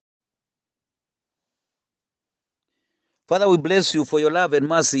Father, we bless you for your love and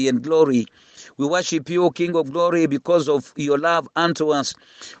mercy and glory. We worship you, King of glory, because of your love unto us.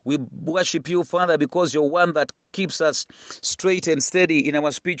 We worship you, Father, because you're one that keeps us straight and steady in our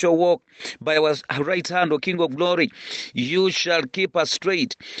spiritual walk. By our right hand, O King of glory, you shall keep us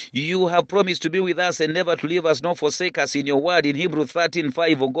straight. You have promised to be with us and never to leave us nor forsake us in your word in Hebrew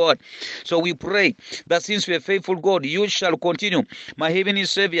 13:5, O God. So we pray that since we are faithful, God, you shall continue, my heavenly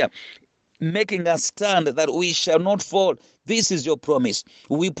Savior, making us stand that we shall not fall. This is your promise.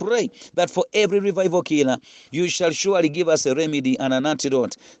 We pray that for every revival killer, you shall surely give us a remedy and an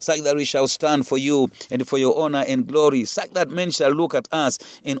antidote, such that we shall stand for you and for your honor and glory, such that men shall look at us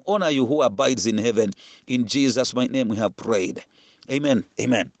and honor you who abides in heaven. In Jesus' mighty name we have prayed. Amen.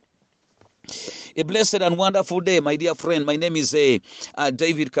 Amen. A blessed and wonderful day, my dear friend. My name is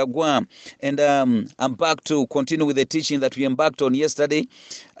David Kagwa, and I'm back to continue with the teaching that we embarked on yesterday.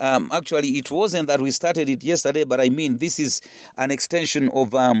 Actually, it wasn't that we started it yesterday, but I mean, this is an extension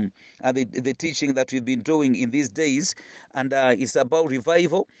of the teaching that we've been doing in these days, and it's about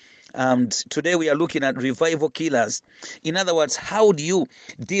revival. And today we are looking at revival killers. In other words, how do you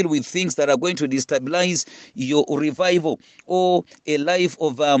deal with things that are going to destabilize your revival or a life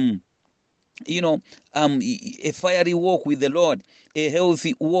of a fiery walk with the Lord, a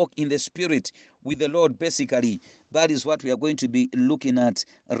healthy walk in the Spirit with the Lord, basically. That is what we are going to be looking at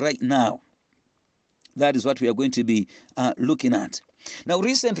right now. That is what we are going to be looking at. Now,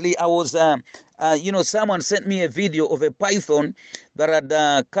 recently, I was, someone sent me a video of a python that had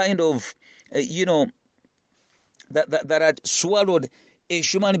that had swallowed a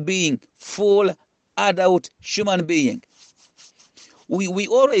human being, full adult human being. We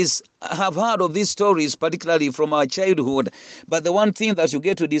always have heard of these stories, particularly from our childhood, but the one thing that you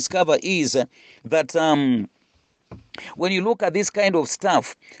get to discover is that when you look at this kind of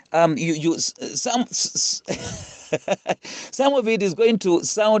stuff, some some of it is going to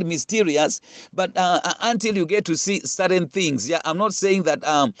sound mysterious, but until you get to see certain things. Yeah, I'm not saying that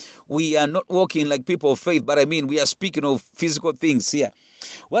we are not walking like people of faith, but I mean we are speaking of physical things here.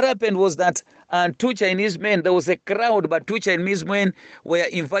 What happened was that two Chinese men, there was a crowd, but two Chinese men were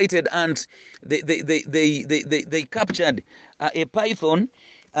invited, and they captured a python,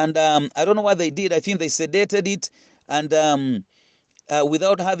 and I don't know what they did. I think they sedated it, and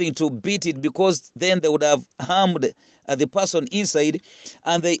without having to beat it, because then they would have harmed the person inside,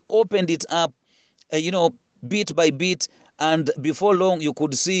 and they opened it up, bit by bit, and before long you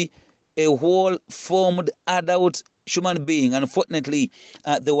could see a whole formed adult human being. Unfortunately,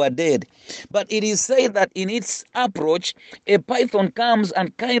 they were dead. But it is said that in its approach, a python comes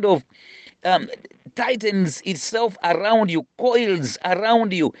and kind of tightens itself around you, coils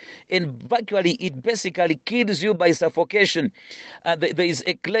around you, and virtually it basically kills you by suffocation. There is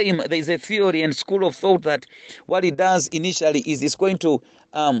a claim, there is a theory and school of thought that what it does initially is it's going to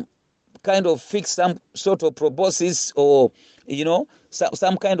kind of fix some sort of proboscis, or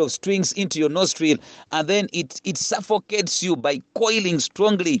some kind of strings into your nostril, and then it suffocates you by coiling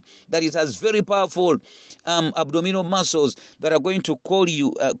strongly. That it has very powerful abdominal muscles that are going to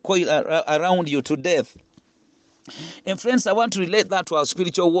coil around you to death. And friends, I want to relate that to our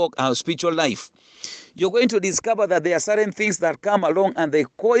spiritual walk, our spiritual life. You're going to discover that there are certain things that come along and they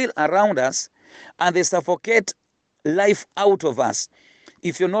coil around us and they suffocate life out of us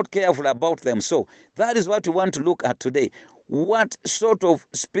if you're not careful about them. So that is what we want to look at today. What sort of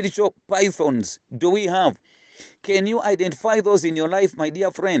spiritual pythons do we have? Can you identify those in your life, my dear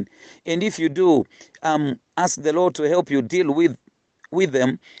friend? And if you do, ask the Lord to help you deal with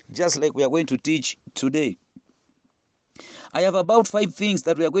them, just like we are going to teach today. I have about 5 things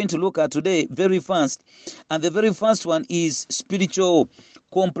that we are going to look at today very fast. And the very first one is spiritual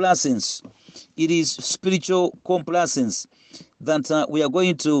complacence. It is spiritual complacence that we are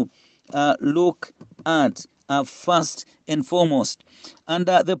going to look at first and foremost. And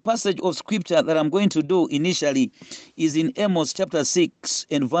the passage of scripture that I'm going to do initially is in Amos chapter 6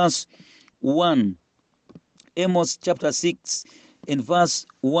 and verse 1. Amos chapter 6 and verse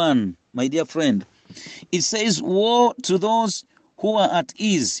 1, my dear friend. It says, "Woe to those who are at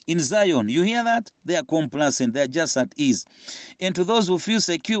ease in Zion." You hear that? They are complacent. They are just at ease. "And to those who feel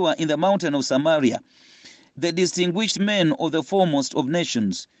secure in the mountain of Samaria, the distinguished men of the foremost of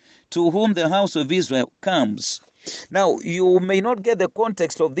nations, to whom the house of Israel comes." Now, you may not get the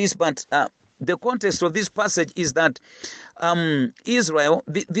context of this, but the context of this passage is that Israel,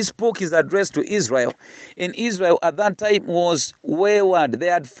 this book is addressed to Israel, and Israel at that time was wayward. They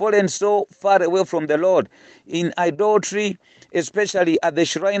had fallen so far away from the Lord in idolatry, especially at the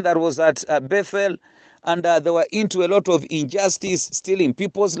shrine that was at Bethel, and they were into a lot of injustice, stealing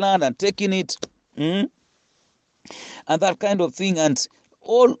people's land and taking it. and that kind of thing, and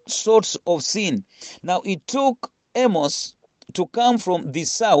all sorts of sin. Now it took Amos to come from the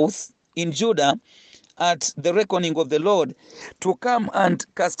south in Judah at the reckoning of the Lord to come and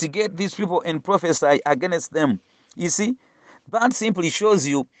castigate these people and prophesy against them. You see, that simply shows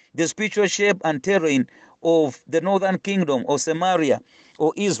you the spiritual shape and terrain of the northern kingdom of Samaria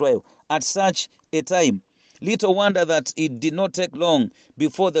or Israel at such a time. Little wonder that it did not take long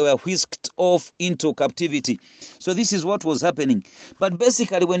before they were whisked off into captivity. So this is what was happening. But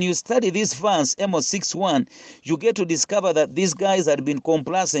basically, when you study this verse, Amos 6:1, you get to discover that these guys had been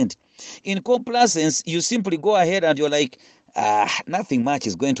complacent. In complacence, you simply go ahead and you're like, nothing much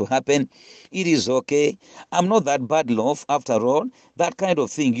is going to happen. It is okay. I'm not that bad off after all. That kind of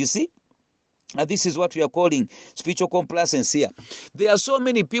thing, you see? And this is what we are calling spiritual complacence here. There are so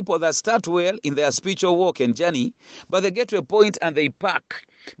many people that start well in their spiritual walk and journey, but they get to a point and they pack.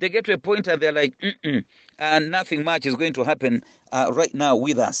 They get to a point and they're like, and nothing much is going to happen right now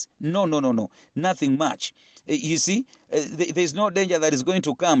with us. No. Nothing much. You see, there's no danger that is going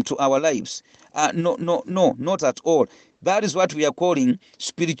to come to our lives. No, not at all. That is what we are calling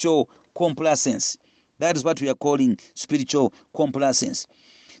spiritual complacence. That is what we are calling spiritual complacence.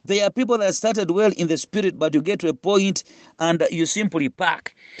 There are people that started well in the spirit, but you get to a point and you simply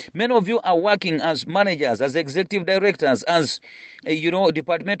pack. Many of you are working as managers, as executive directors, as,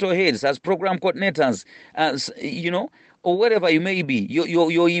 departmental heads, as program coordinators, as, or wherever you may be,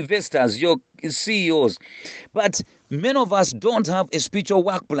 your investors, your CEOs. But many of us don't have a spiritual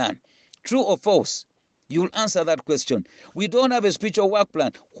work plan. True or false? You'll answer that question. We don't have a spiritual work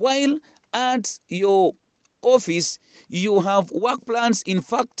plan. While at your office, you have work plans. In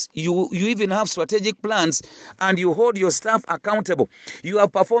fact, you even have strategic plans, and you hold your staff accountable. You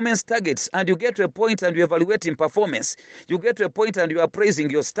have performance targets, and you get to a point and you evaluating performance. You get to a point and you are praising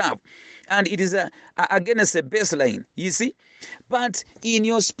your staff, and it is against a baseline, you see. But in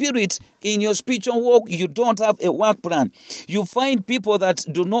your spirit, in your spiritual walk, you don't have a work plan. You find people that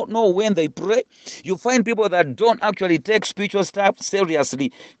do not know when they pray. You find people that don't actually take spiritual stuff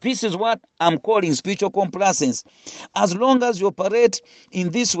seriously. This is what I'm calling spiritual complacence. As long as you operate in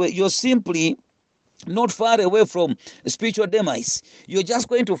this way, you're simply not far away from spiritual demise. You're just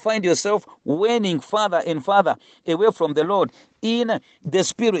going to find yourself waning farther and farther away from the Lord in the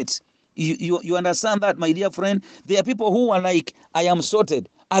spirit. You understand that, my dear friend? There are people who are like, I am sorted.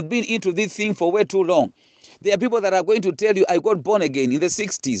 I've been into this thing for way too long. There are people that are going to tell you, I got born again in the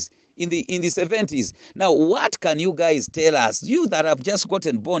 60s, in the 70s. Now, what can you guys tell us? You that have just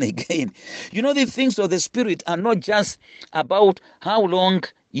gotten born again. You know, the things of the Spirit are not just about how long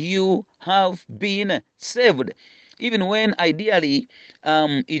you have been saved. Even when ideally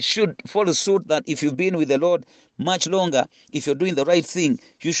it should follow suit that if you've been with the Lord much longer, if you're doing the right thing,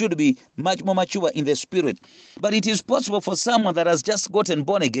 you should be much more mature in the spirit. But it is possible for someone that has just gotten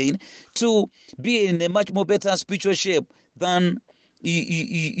born again to be in a much more better spiritual shape than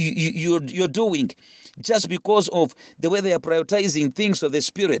you're doing, just because of the way they are prioritizing things of the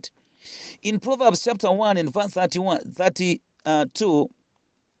spirit. In Proverbs chapter 1 and verse 32,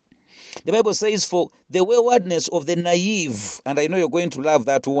 the Bible says, for the waywardness of the naive, and I know you're going to love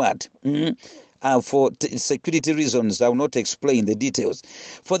that word, for security reasons, I will not explain the details.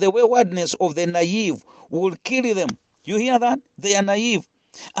 For the waywardness of the naive will kill them. You hear that? They are naive.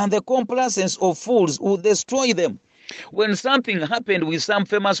 And the complacence of fools will destroy them. When something happened with some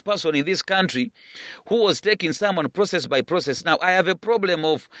famous person in this country who was taking someone process by process, now I have a problem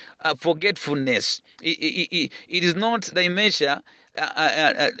of forgetfulness. It is not dementia,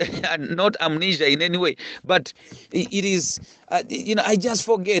 not amnesia in any way, but it is, I just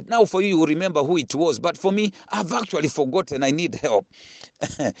forget. Now for you, you remember who it was, but for me, I've actually forgotten. I need help.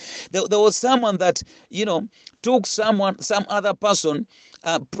 There was someone that, took some other person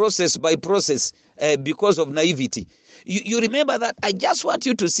process by process because of naivety. You remember that? I just want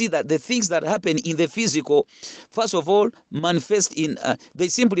you to see that the things that happen in the physical, first of all, manifest in, they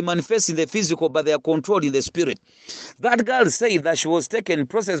simply manifest in the physical, but they are controlled in the spirit. That girl said that she was taken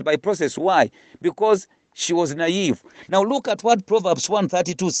process by process. Why? Because she was naive. Now look at what Proverbs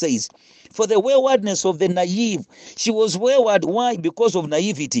 1:32 says. For the waywardness of the naive, she was wayward. Why? Because of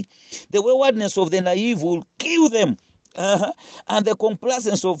naivety. The waywardness of the naive will kill them. And the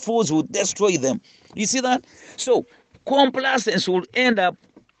complacence of fools will destroy them. You see that? So complacence will end up,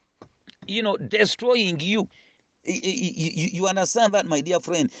 destroying you. You understand that, my dear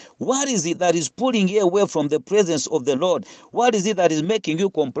friend? What is it that is pulling you away from the presence of the Lord? What is it that is making you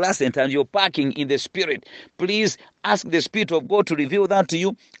complacent and you're parking in the spirit? Please ask the Spirit of God to reveal that to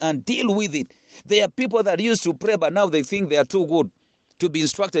you and deal with it. There are people that used to pray, but now they think they are too good to be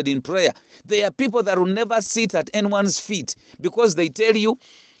instructed in prayer. There are people that will never sit at anyone's feet because they tell you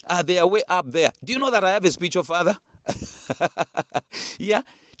they are way up there. Do you know that I have a spiritual father? Yeah.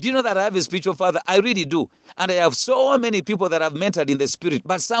 Do you know that I have a spiritual father? I really do. And I have so many people that I've mentored in the spirit,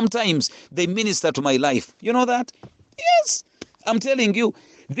 but sometimes they minister to my life. You know that? Yes. I'm telling you,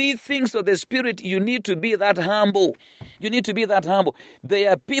 these things of the spirit, you need to be that humble. You need to be that humble.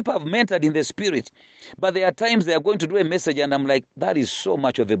 There are people I've mentored in the spirit, but there are times they are going to do a message and I'm like, that is so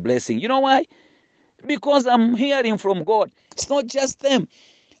much of a blessing. You know why? Because I'm hearing from God. It's not just them.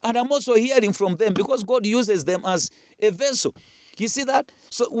 And I'm also hearing from them because God uses them as a vessel. You see that?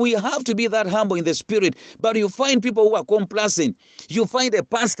 So we have to be that humble in the spirit. But you find people who are complacent. You find a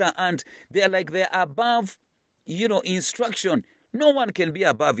pastor and they're like they're above, instruction. No one can be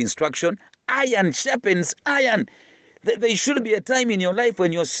above instruction. Iron sharpens iron. There should be a time in your life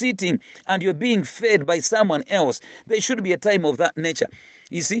when you're sitting and you're being fed by someone else. There should be a time of that nature.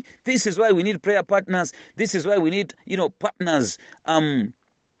 You see, this is why we need prayer partners. This is why we need, partners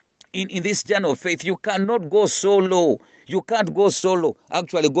in this journey of faith. You cannot go solo. You can't go solo.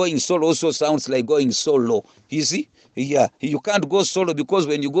 Actually, going solo also sounds like going solo. You see? Yeah, you can't go solo because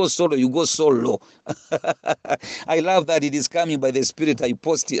when you go solo, you go solo. I love that it is coming by the Spirit. I'll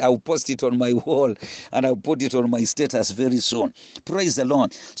post it on my wall and I'll put it on my status very soon. Praise the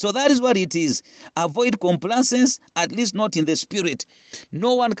Lord. So that is what it is. Avoid complacence, at least not in the Spirit.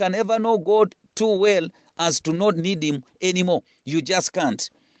 No one can ever know God too well as to not need Him anymore. You just can't.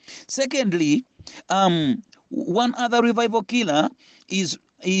 Secondly, one other revival killer is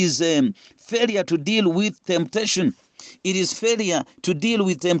failure to deal with temptation. It is failure to deal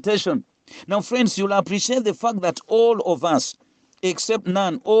with temptation. Now, friends, you'll appreciate the fact that all of us, except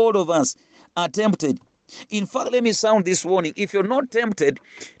none, all of us are tempted. In fact, let me sound this warning. If you're not tempted,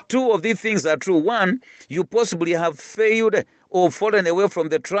 two of these things are true. One, you possibly have failed or fallen away from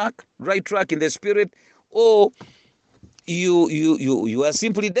the right track in the spirit, or you are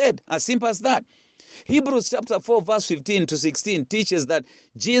simply dead. As simple as that. Hebrews chapter 4 verse 15 to 16 teaches that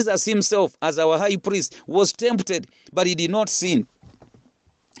Jesus himself as our high priest was tempted, but he did not sin.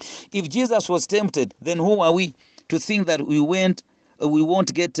 If Jesus was tempted, then who are we to think that we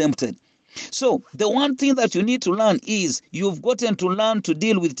won't get tempted? So the one thing that you need to learn is you've gotten to learn to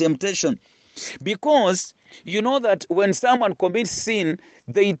deal with temptation, because you know that when someone commits sin,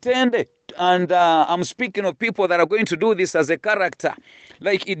 they tend, and I'm speaking of people that are going to do this as a character,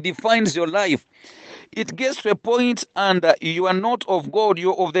 like it defines your life. It gets to a point and you are not of God,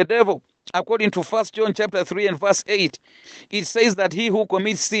 you're of the devil. According to 1 John chapter 3 and verse 8, it says that he who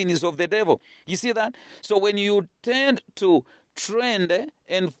commits sin is of the devil. You see that? So when you tend to trend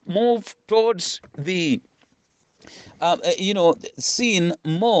and move towards the sin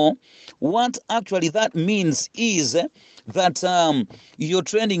more, what actually that means is that you're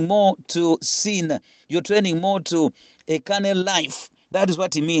trending more to sin. You're trending more to a carnal life. That is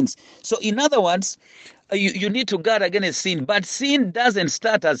what it means. So in other words, you need to guard against sin. But sin doesn't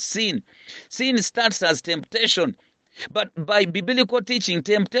start as sin. Sin starts as temptation. But by biblical teaching,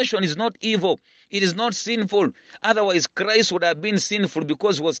 temptation is not evil. It is not sinful. Otherwise, Christ would have been sinful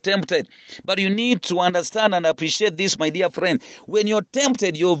because he was tempted. But you need to understand and appreciate this, my dear friend. When you're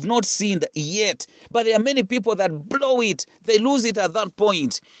tempted, you have not sinned yet. But there are many people that blow it. They lose it at that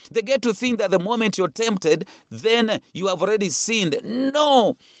point. They get to think that the moment you're tempted, then you have already sinned.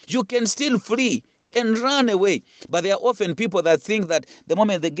 No, you can still flee and run away. But there are often people that think that the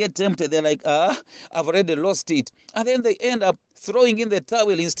moment they get tempted, they're like, I've already lost it. And then they end up throwing in the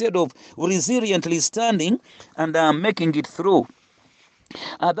towel instead of resiliently standing and making it through.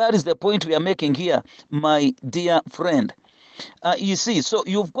 That is the point we are making here, my dear friend. You see, so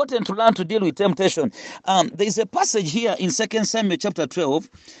you've gotten to learn to deal with temptation. There's a passage here in 2 Samuel chapter 12,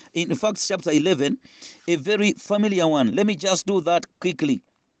 in fact, chapter 11, a very familiar one. Let me just do that quickly.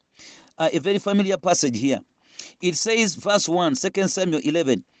 A very familiar passage here. It says, verse 1, 2 Samuel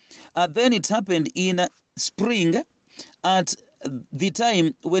 11. Then it happened in spring, at the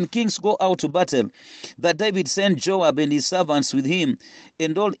time when kings go out to battle, that David sent Joab and his servants with him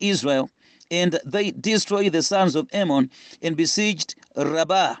and all Israel, and they destroyed the sons of Ammon and besieged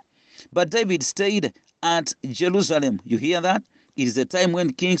Rabbah. But David stayed at Jerusalem. You hear that? It is a time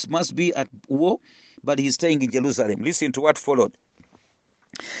when kings must be at war, but he's staying in Jerusalem. Listen to what followed.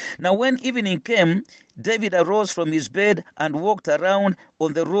 Now when evening came, David arose from his bed and walked around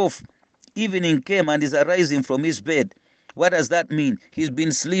on the roof. Evening came and is arising from his bed. What does that mean? He's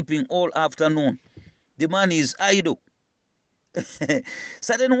been sleeping all afternoon. The man is idle.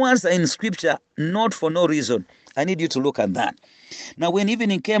 Certain words are in scripture not for no reason. I need you to look at that. Now when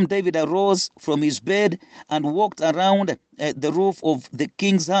evening came, David arose from his bed and walked around the roof of the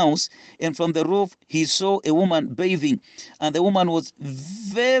king's house, and from the roof he saw a woman bathing, and the woman was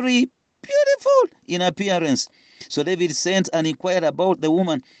very beautiful in appearance. So David sent and inquired about the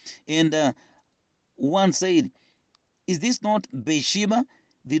woman, and one said, "Is this not Bathsheba,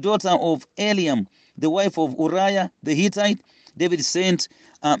 the daughter of Eliam, the wife of Uriah the Hittite?" David sent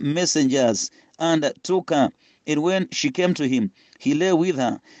messengers and took her, and when she came to him, he lay with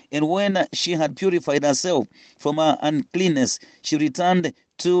her. And when she had purified herself from her uncleanness, she returned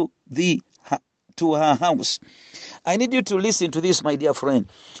to her house. I need you to listen to this, my dear friend.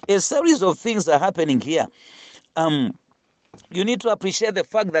 A series of things are happening here. You need to appreciate the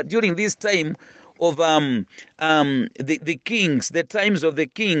fact that during this time of the kings, the times of the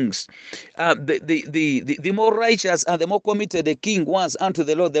kings, the more righteous and the more committed the king was unto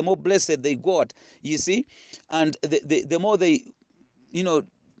the Lord, the more blessed they got, you see, and the more they,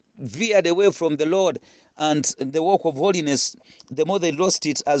 veered away from the Lord and the walk of holiness, the more they lost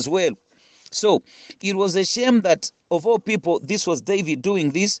it as well. So it was a shame that of all people, this was David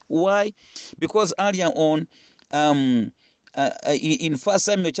doing this. Why? Because earlier on, in 1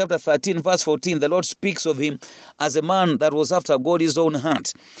 Samuel chapter 13, verse 14, the Lord speaks of him as a man that was after God's own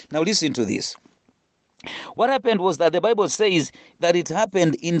heart. Now listen to this. What happened was that the Bible says that it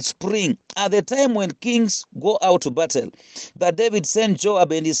happened in spring, at the time when kings go out to battle, that David sent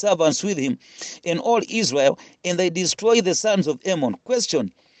Joab and his servants with him and all Israel, and they destroyed the sons of Ammon.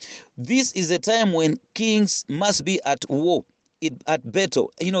 Question: this is a time when kings must be at war, at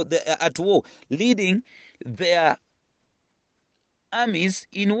battle, at war, leading their armies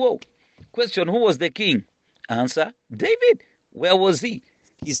in war. Question: who was the king? Answer: David. Where was he?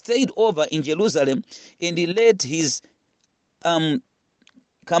 He stayed over in Jerusalem, and he let his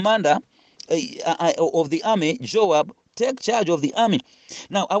commander of the army, Joab, take charge of the army.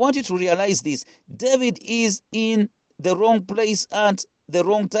 Now, I want you to realize this. David is in the wrong place at the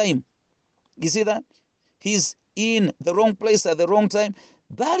wrong time. You see that? He's in the wrong place at the wrong time.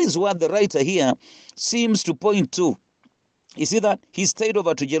 That is what the writer here seems to point to. You see that? He stayed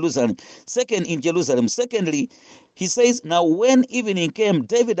over to Jerusalem. Secondly, he says, now when evening came,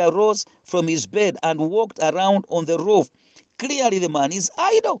 David arose from his bed and walked around on the roof. Clearly the man is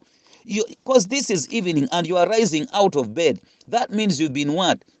idle. Because this is evening and you are rising out of bed. That means you've been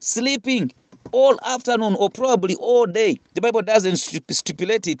what? Sleeping all afternoon or probably all day. The Bible doesn't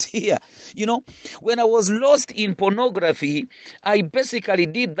stipulate it here. When I was lost in pornography, I basically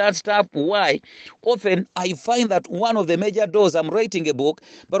did that stuff. Why? Often I find that one of the major doors, I'm writing a book,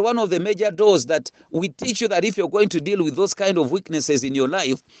 but one of the major doors that we teach you that if you're going to deal with those kind of weaknesses in your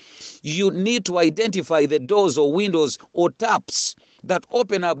life, you need to identify the doors or windows or taps that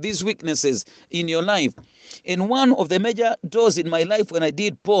open up these weaknesses in your life. And one of the major doors in my life when I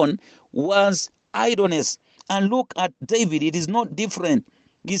did porn was idleness. And look at David, it is not different.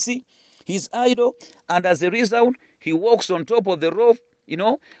 You see, he's idle, and as a result, he walks on top of the roof,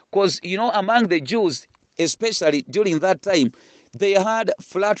 because, among the Jews, especially during that time, they had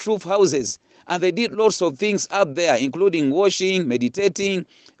flat roof houses. And they did lots of things up there, including washing, meditating,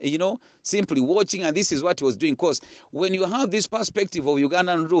 simply watching. And this is what he was doing. Because when you have this perspective of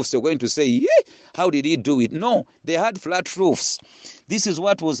Ugandan roofs, you're going to say, yeah, how did he do it? No, they had flat roofs. This is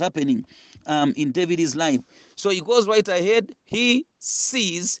what was happening in David's life. So he goes right ahead. He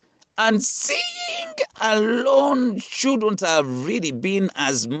sees, and seeing alone shouldn't have really been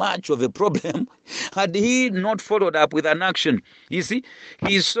as much of a problem had he not followed up with an action. You see,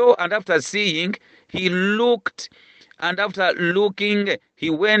 he saw, and after seeing, he looked, and after looking, he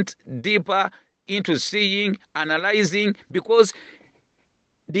went deeper into seeing, analyzing, because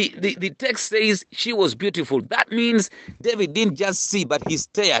the text says she was beautiful. That means David didn't just see, but he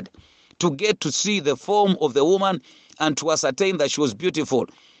stared to get to see the form of the woman and to ascertain that she was beautiful.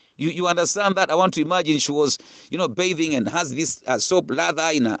 You understand that? I want to imagine she was, bathing and has this soap lather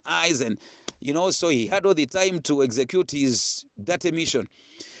in her eyes, and, so he had all the time to execute his dirty mission.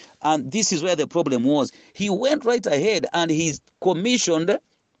 And this is where the problem was. He went right ahead and he commissioned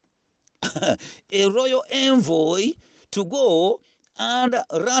a royal envoy to go and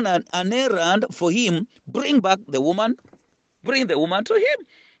run an errand for him, bring the woman to him.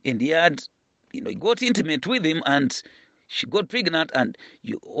 And he had, he got intimate with him, and she got pregnant, and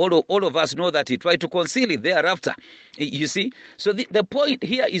all of us know that he tried to conceal it thereafter. You see? So the point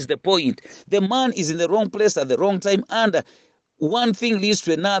here is the point. The man is in the wrong place at the wrong time, and one thing leads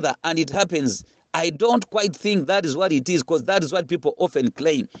to another, and it happens. I don't quite think that is what it is, because that is what people often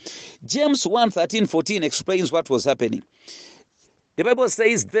claim. James 1:13-14 explains what was happening. The Bible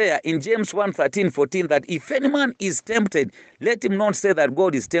says there in James 1:13-14 that if any man is tempted, let him not say that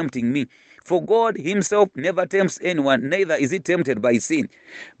God is tempting me. For God himself never tempts anyone, neither is he tempted by sin.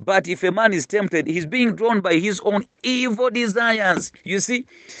 But if a man is tempted, he's being drawn by his own evil desires. You see,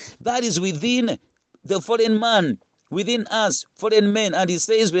 that is within the fallen man, within us, fallen men. And he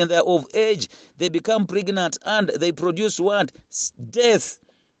says when they're of age, they become pregnant and they produce what? Death.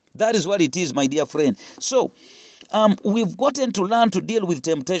 That is what it is, my dear friend. So, we've gotten to learn to deal with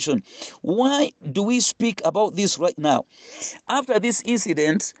temptation. Why do we speak about this right now? After this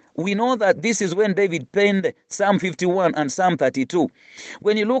incident, we know that this is when David penned Psalm 51 and Psalm 32.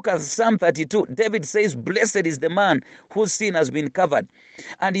 When you look at Psalm 32, David says, "Blessed is the man whose sin has been covered."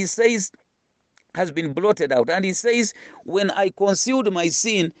 And he says, has been blotted out. And he says, when I concealed my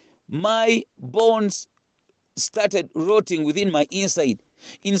sin, my bones started rotting within my inside.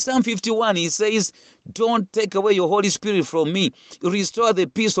 In Psalm 51, he says, don't take away your Holy Spirit from me. Restore the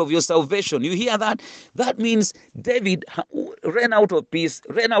peace of your salvation. You hear that? That means David ran out of peace,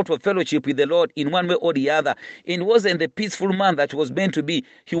 ran out of fellowship with the Lord in one way or the other. And wasn't the peaceful man that was meant to be.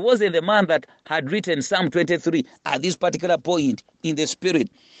 He wasn't the man that had written Psalm 23 at this particular point in the Spirit.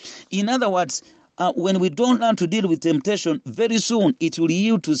 In other words, when we don't learn to deal with temptation, very soon it will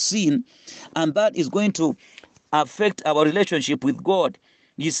yield to sin, and that is going to affect our relationship with God.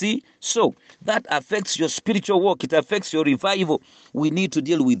 You see, so that affects your spiritual walk. It affects your revival. We need to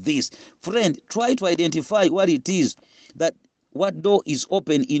deal with this. Friend, try to identify what it is, that what door is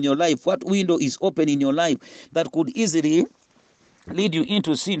open in your life, what window is open in your life that could easily lead you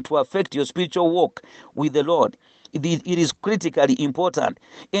into sin to affect your spiritual walk with the Lord. It is critically important.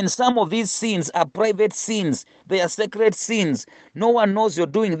 And some of these sins are private sins. They are sacred sins. No one knows you're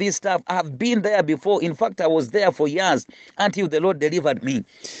doing this stuff. I've been there before. In fact, I was there for years until the Lord delivered me.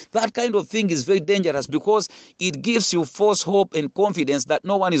 That kind of thing is very dangerous because it gives you false hope and confidence that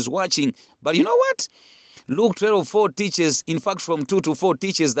no one is watching. But you know what? Luke 12:4 teaches, in fact from 2-4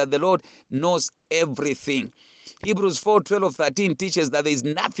 teaches that the Lord knows everything. Hebrews 4:12-13 teaches that there is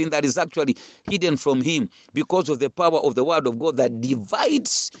nothing that is actually hidden from him because of the power of the word of God that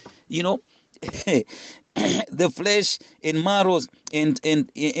divides, the flesh and marrows and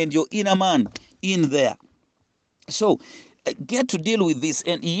your inner man in there. So get to deal with this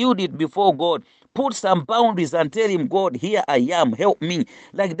and yield it before God. Put some boundaries and tell him, God, here I am, help me.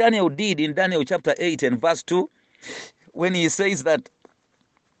 Like Daniel did in Daniel chapter 8 and verse 2, when he says that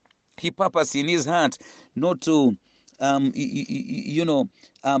he purposed in his heart not to,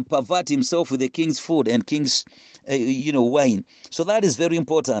 pervert himself with the king's food and king's, wine. So that is very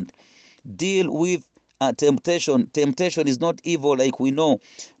important. Deal with temptation. Temptation is not evil like we know,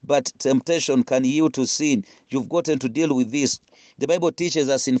 but temptation can yield to sin. You've gotten to deal with this. The Bible teaches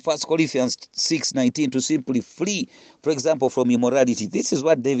us in 1 Corinthians 6:19 to simply flee, for example, from immorality. This is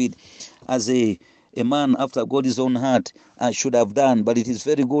what David, as a man after God's own heart, should have done. But it is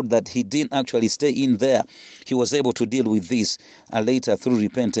very good that he didn't actually stay in there. He was able to deal with this later through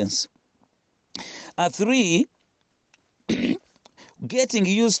repentance. 3, getting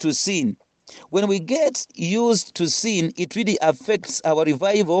used to sin. When we get used to sin, it really affects our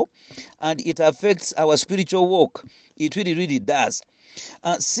revival and it affects our spiritual walk. It really, really does.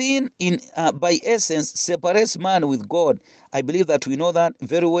 Sin, by essence, separates man with God. I believe that we know that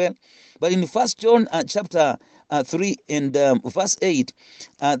very well. But in 1 John chapter 3 and verse 8,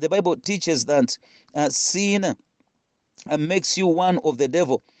 the Bible teaches that sin makes you one of the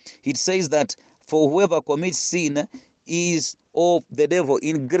devil. It says that for whoever commits sin is of the devil.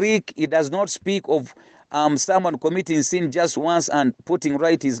 In Greek, it does not speak of someone committing sin just once and putting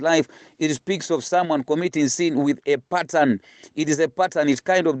right his life. It speaks of someone committing sin with a pattern. It is a pattern. It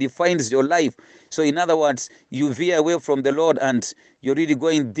kind of defines your life. So in other words, you veer away from the Lord and you're really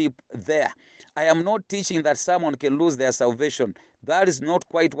going deep there. I am not teaching that someone can lose their salvation. That is not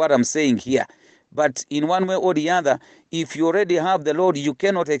quite what I'm saying here. But in one way or the other, if you already have the Lord, you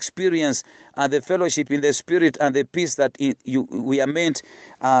cannot experience the fellowship in the Spirit and the peace that we are meant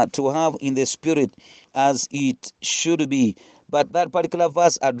to have in the Spirit as it should be. But that particular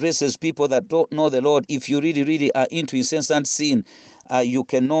verse addresses people that don't know the Lord. If you really, really are into incessant sin, you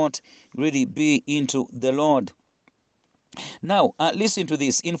cannot really be into the Lord. Now, listen to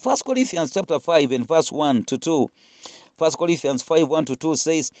this. In 1 Corinthians chapter 5 and verse 1-2, 1 Corinthians 5:1-2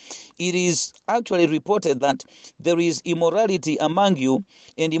 says, it is actually reported that there is immorality among you,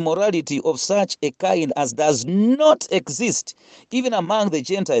 and immorality of such a kind as does not exist, even among the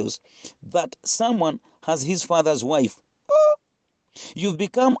Gentiles, that someone has his father's wife. Oh! You've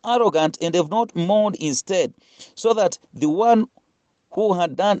become arrogant and have not mourned instead, so that the one who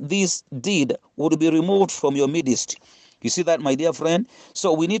had done this deed would be removed from your midst. You see that, my dear friend?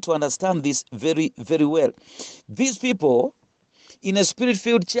 So we need to understand this very, very well. These people in a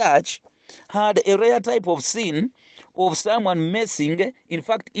spirit-filled church had a rare type of sin of someone messing, in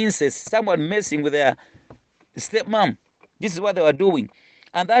fact, incest, someone messing with their stepmom. This is what they were doing.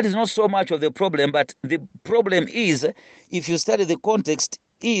 And that is not so much of the problem, but the problem is, if you study the context,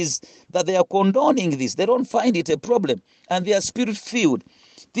 is that they are condoning this. They don't find it a problem, and they are spirit-filled.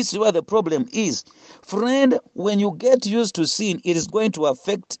 This is where the problem is. Friend, when you get used to sin, it is going to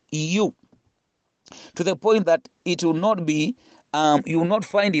affect you to the point that it will not be, you will not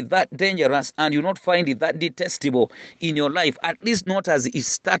find it that dangerous, and you will not find it that detestable in your life, at least not as it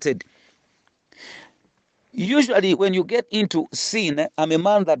started. Usually when you get into sin, I'm a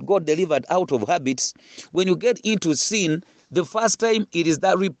man that God delivered out of habits. When you get into sin, the first time it is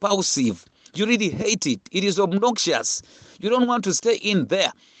that repulsive. You really hate it. It is obnoxious. You don't want to stay in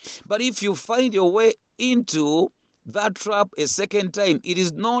there. But if you find your way into that trap a second time, it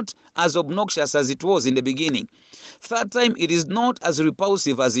is not as obnoxious as it was in the beginning. Third time, it is not as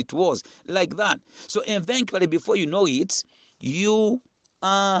repulsive as it was, like that. So eventually, before you know it, you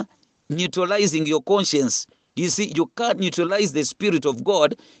are neutralizing your conscience. You see, you can't neutralize the Spirit of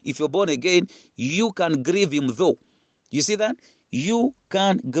God. If you're born again, you can grieve him though. You see that? You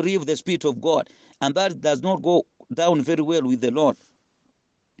can grieve the Spirit of God. And that does not go down very well with the Lord.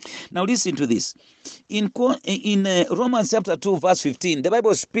 Now listen to this. In Romans chapter 2, verse 15, the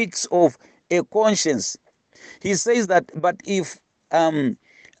Bible speaks of a conscience. He says that, but if the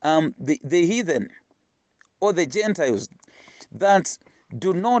heathen or the Gentiles that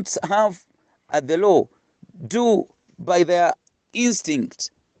do not have the law do by their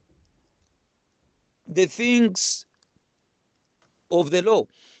instinct the things of the law,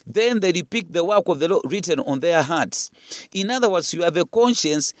 then they depict the work of the law written on their hearts. In other words, you have a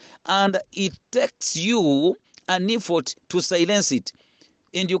conscience, and it takes you an effort to silence it,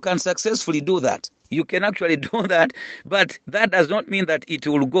 and you can successfully do that. You can actually do that, but that does not mean that it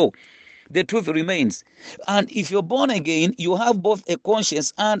will go. The truth remains. And if you're born again, you have both a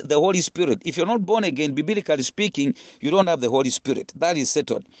conscience and the Holy Spirit. If you're not born again, biblically speaking, you don't have the Holy Spirit. That is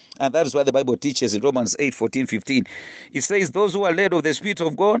settled. And that is why the Bible teaches in Romans 8, 14, 15. It says, those who are led of the Spirit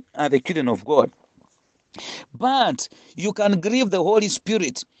of God are the children of God. But you can grieve the Holy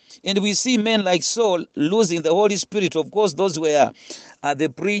Spirit. And we see men like Saul losing the Holy Spirit. Of course, those were the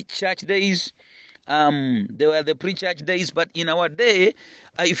pre-church days. They were the pre-church days, but in our day,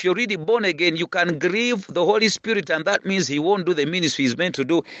 if you're really born again, you can grieve the Holy Spirit, and that means he won't do the ministry he's meant to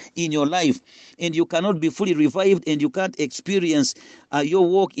do in your life, and you cannot be fully revived, and you can't experience your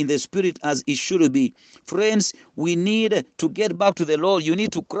walk in the Spirit as it should be. Friends, we need to get back to the Lord. You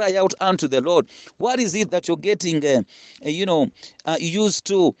need to cry out unto the Lord. What is it that you're getting, used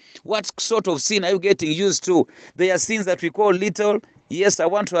to? What sort of sin are you getting used to? There are sins that we call little. Yes, I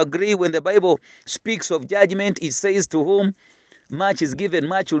want to agree. When the Bible speaks of judgment, it says to whom much is given,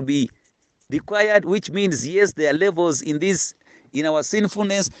 much will be required, which means, yes, there are levels in our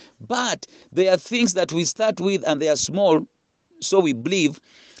sinfulness, but there are things that we start with and they are small, so we believe,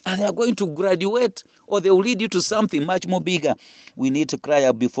 and they are going to graduate, or they will lead you to something much more bigger. We need to cry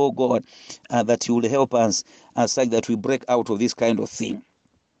out before God that he will help us such that we break out of this kind of thing.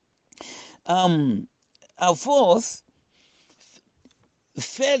 Fourth,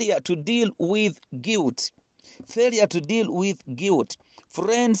 failure to deal with guilt. Failure to deal with guilt.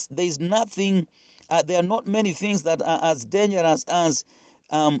 Friends, there is nothing, there are not many things that are as dangerous as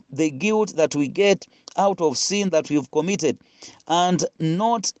the guilt that we get out of sin that we've committed, and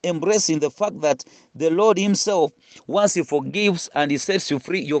not embracing the fact that the Lord himself, once he forgives and he sets you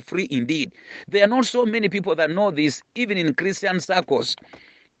free, you're free indeed. There are not so many people that know this, even in Christian circles.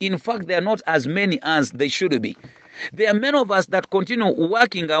 In fact, there are not as many as they should be. There are many of us that continue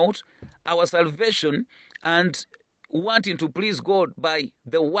working out our salvation and wanting to please God by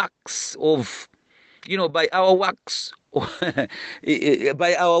the works of, by our works,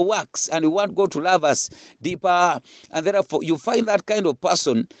 by our works, and we want God to love us deeper. And therefore, you find that kind of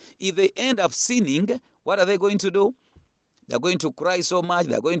person, if they end up sinning, what are they going to do? They're going to cry so much,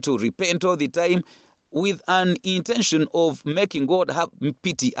 they're going to repent all the time with an intention of making God have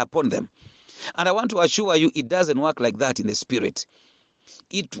pity upon them. And I want to assure you, it doesn't work like that in the Spirit.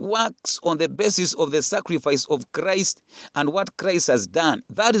 It works on the basis of the sacrifice of Christ and what Christ has done.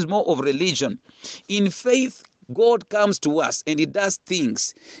 That is more of religion. In faith, God comes to us and he does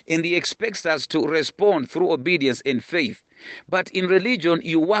things, and he expects us to respond through obedience and faith. But in religion,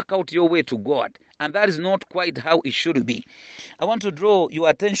 you work out your way to God, and that is not quite how it should be. I want to draw your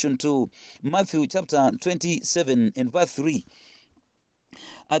attention to Matthew chapter 27 and verse 3.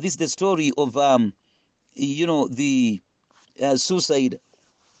 This is the story of, the suicide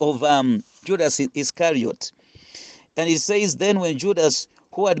of Judas Iscariot. And it says, then when Judas,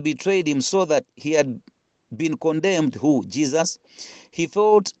 who had betrayed him, saw that he had been condemned, who? Jesus, he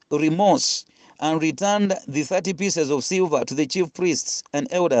felt remorse and returned the 30 pieces of silver to the chief priests and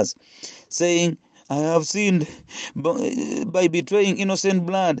elders, saying, I have sinned by betraying innocent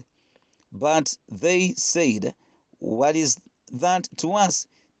blood. But they said, what is that to us?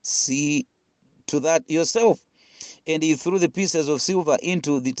 See to that yourself. And he threw the pieces of silver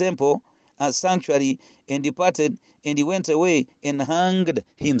into the temple sanctuary and departed, and he went away and hanged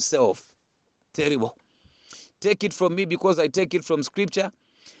himself. Terrible. Take it from me because I take it from scripture.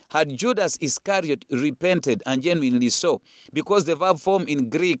 Had Judas Iscariot repented, and genuinely so, because the verb form in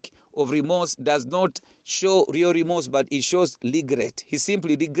Greek of remorse does not show real remorse, but it shows regret. He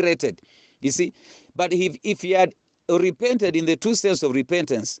simply regretted, you see. But if he had repented in the true sense of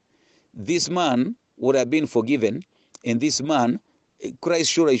repentance, this man would have been forgiven, and this man,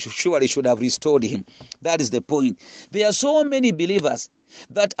 Christ surely should have restored him. That is the point. There are so many believers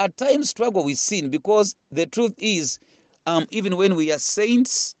that at times struggle with sin, because the truth is, even when we are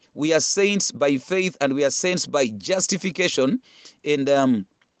saints by faith, and we are saints by justification and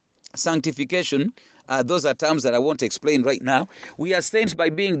sanctification. Those are terms that I won't explain right now. We are saints by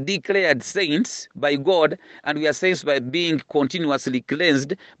being declared saints by God, and we are saints by being continuously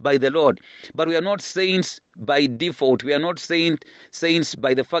cleansed by the Lord. But we are not saints by default. We are not saints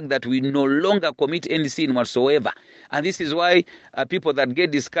by the fact that we no longer commit any sin whatsoever. And this is why people that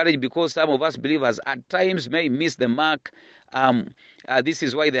get discouraged, because some of us believers at times may miss the mark. This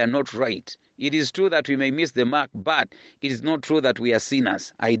is why they are not right. It is true that we may miss the mark, but it is not true that we are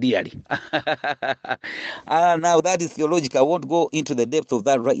sinners, ideally. Now, that is theological. I won't go into the depth of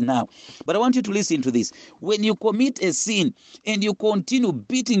that right now. But I want you to listen to this. When you commit a sin and you continue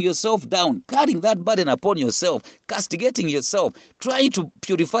beating yourself down, carrying that burden upon yourself, castigating yourself, trying to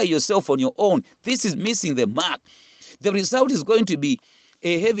purify yourself on your own, this is missing the mark. The result is going to be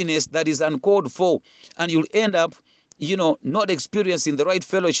a heaviness that is uncalled for, and you'll end up not experiencing the right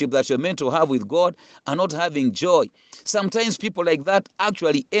fellowship that you're meant to have with God, and not having joy. Sometimes people like that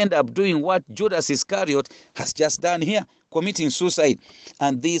actually end up doing what Judas Iscariot has just done here, committing suicide.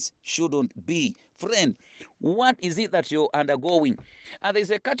 And this shouldn't be. Friend, what is it that you're undergoing? And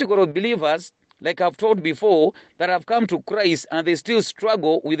there's a category of believers, like I've told before, that have come to Christ and they still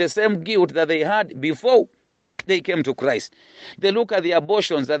struggle with the same guilt that they had before they came to Christ. They look at the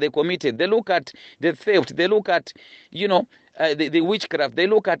abortions that they committed. They look at the theft. They look at, the witchcraft. They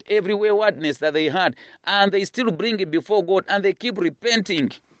look at every waywardness that they had, and they still bring it before God, and they keep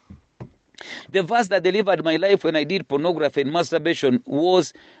repenting. The verse that delivered my life when I did pornography and masturbation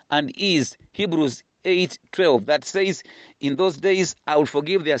was and is Hebrews 8:12, that says, in those days I will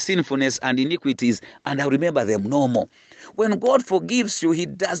forgive their sinfulness and iniquities, and I will remember them no more. When God forgives you, he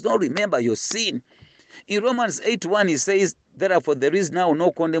does not remember your sin. In Romans 8:1, he says, therefore there is now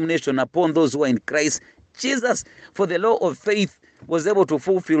no condemnation upon those who are in Christ Jesus, for the law of faith was able to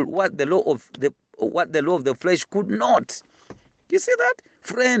fulfill what the law of the flesh could not. You see that?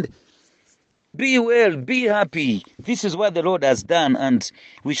 Friend, be well, be happy. This is what the Lord has done, and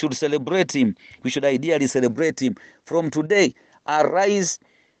we should celebrate him. We should ideally celebrate him. From today, arise,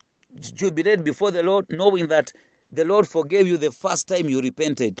 jubilate before the Lord, knowing that the Lord forgave you the first time you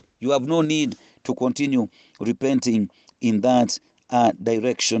repented. You have no need to continue repenting in that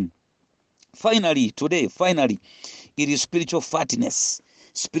direction. Finally, today, it is spiritual fatness.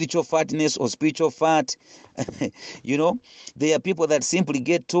 Spiritual fatness or spiritual fat. There are people that simply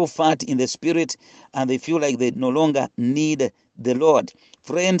get too fat in the spirit and they feel like they no longer need the Lord.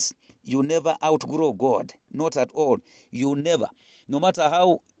 Friends, you never outgrow God. Not at all. You never. No matter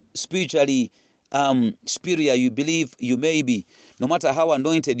how spiritually superior you believe you may be, no matter how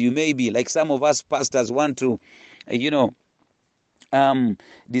anointed you may be, like some of us pastors want to,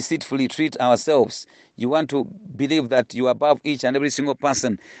 deceitfully treat ourselves. You want to believe that you are above each and every single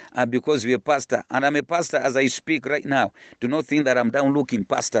person because you're a pastor. And I'm a pastor as I speak right now. Do not think that I'm down looking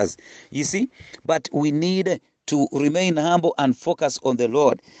pastors. You see? But we need to remain humble and focus on the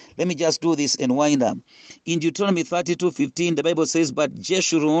Lord. Let me just do this and wind up. In Deuteronomy 32:15, the Bible says, but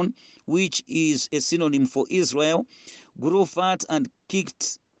Jeshurun, which is a synonym for Israel, grew fat and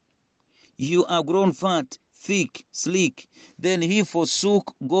kicked. You are grown fat, thick, sleek. Then he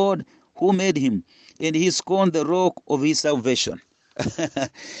forsook God who made him, and he scorned the rock of his salvation. The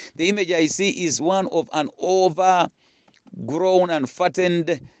image I see is one of an overgrown and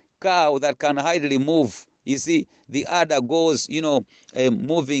fattened cow that can hardly move. You see, the udder goes,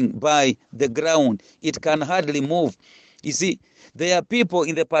 moving by the ground. It can hardly move. You see, There are people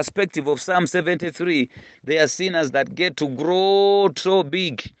in the perspective of Psalm 73, they are sinners that get to grow so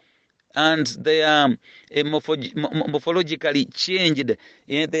big, and they are morphologically changed,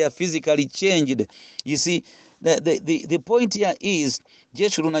 they are physically changed. You see, the point here is,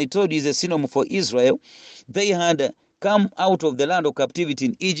 Jeshurun, I told you, is a synonym for Israel. They had come out of the land of captivity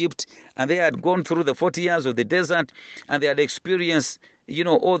in Egypt, and they had gone through the 40 years of the desert, and they had experienced,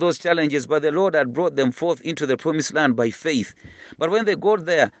 all those challenges, but the Lord had brought them forth into the promised land by faith. But when they got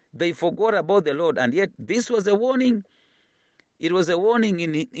there, they forgot about the Lord, and yet this was a warning. It was a warning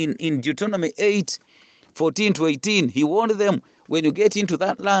in Deuteronomy 8:14 to 18. He warned them, when you get into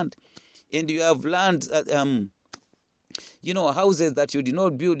that land and you have land, houses that you did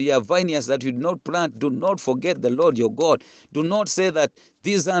not build, you have vineyards that you did not plant, do not forget the Lord your God. Do not say that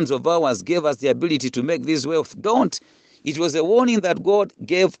these hands of ours gave us the ability to make this wealth. Don't. It was a warning that God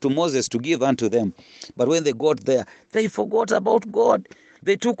gave to Moses to give unto them. But when they got there, they forgot about God.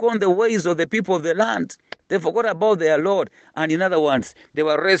 They took on the ways of the people of the land. They forgot about their Lord. And in other words, they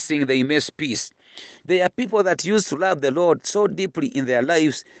were resting the immense peace. They are people that used to love the Lord so deeply in their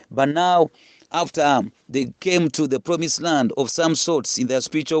lives, but now, after they came to the promised land of some sorts in their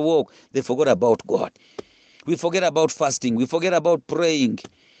spiritual walk, they forgot about God. We forget about fasting. We forget about praying.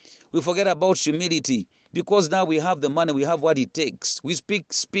 We forget about humility, because now we have the money, we have what it takes. We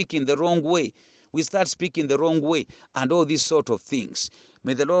speak in the wrong way. We start speaking the wrong way, and all these sort of things.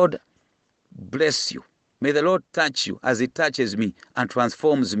 May the Lord bless you. May the Lord touch you as He touches me and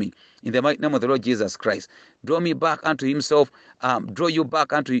transforms me. In the mighty name of the Lord Jesus Christ. Draw me back unto Himself. Draw you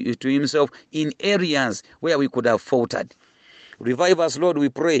back unto Himself in areas where we could have faltered. Revive us, Lord, we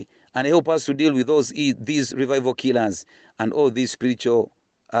pray, and help us to deal with these revival killers and all these spiritual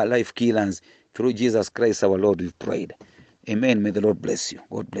life killers. Through Jesus Christ our Lord, we've prayed. Amen. May the Lord bless you.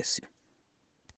 God bless you.